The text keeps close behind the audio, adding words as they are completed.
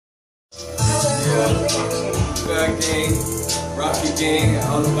Gun Gang, Ralphie Gang, I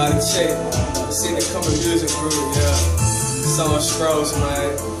don't know about the check. Seen the coming music group, yeah. Song Strauss, man.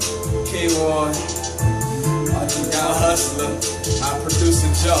 Kawonn, Rada Hustla, I produce a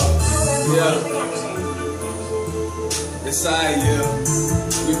job, yeah. It's I, yeah.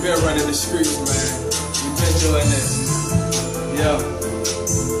 We been running the streets, man. We been doing this, yeah.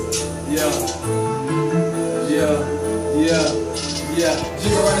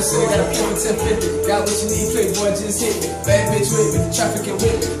 Jigga around the city, got a pimp 1050. Got what you need, playboy, just hit me. Bad bitch with me, trafficking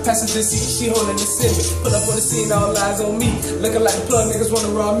with me. Passenger seat, she holding the semi. Put up on the scene, all eyes on me. Looking like the plug, niggas wanna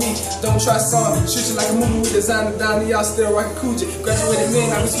rob me. Don't try song, shoot you like a movie with designer down, y'all still rockin' Coogee. Graduated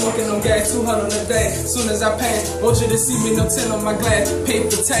man, I be smoking on gas, 200 a day. Soon as I pass, want you to see me, no 10 on my glass.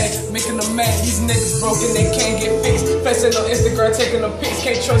 Paper tag, making them mad. These niggas broken, they can't get fixed. Flexing on Instagram, taking them pics.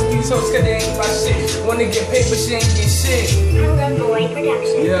 Can't trust these hoes, cause they ain't my shit. Wanna get paid, but she ain't get shit.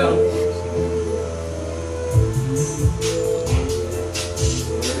 Production. Yeah.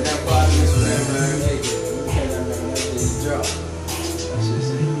 That part of this man. Hey, you can't make this drop.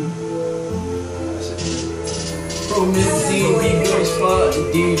 Bro, Miss D, be good as fuck. The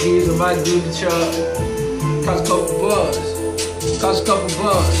DVDs on my duty truck. Cost a couple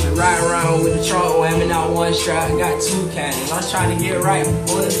bucks. Ride around with the trunk, whamming out one strap. Got 2 cannons. I'm trying to get right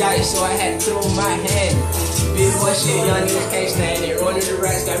on the dice, so I had to throw my hand. Big boy shit, young niggas can't stand it. Running the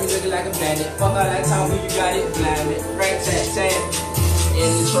racks, got me looking like a bandit. Fuck all that time when you got it blinded. Right, tat. In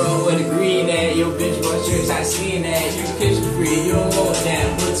the trunk with the green at. Yo, bitch, boy, shirts, I seen that. You can kiss you free, you don't want that.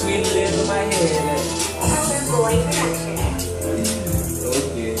 Between the lips of my head. Boy Production.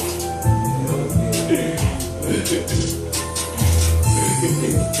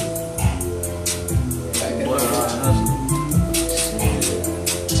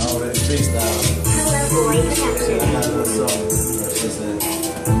 Already freestyle. Boy Production. I got no song.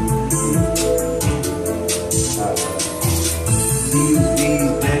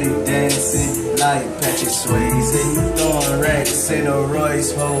 These daddy dancing like Patrick Swayze. Throwing racks in a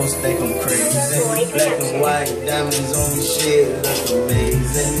Royce, hoes think I'm crazy. Black and white diamonds on me, shit look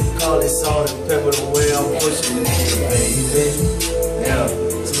amazing. Call it salt and pepper the way I'm pushing it, baby. Yeah,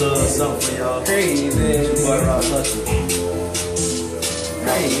 it's a little something for y'all. Crazy. It's your boy Rada Hustla.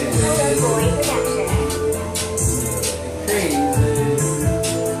 Crazy. Boy Production.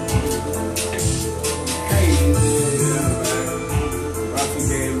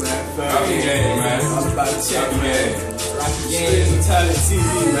 Ralphie Gang, man. I was about to check, man. Ralphie Gang, Talent TV,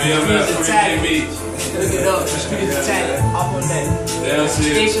 man. Yeah, man. Look it up, Streets of Talent. Hop on that.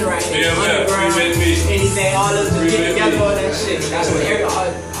 Station right here. Yeah, man. Underground. Anything, all of us just get together on that shit. That's what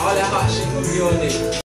all that hot shit gonna be on there.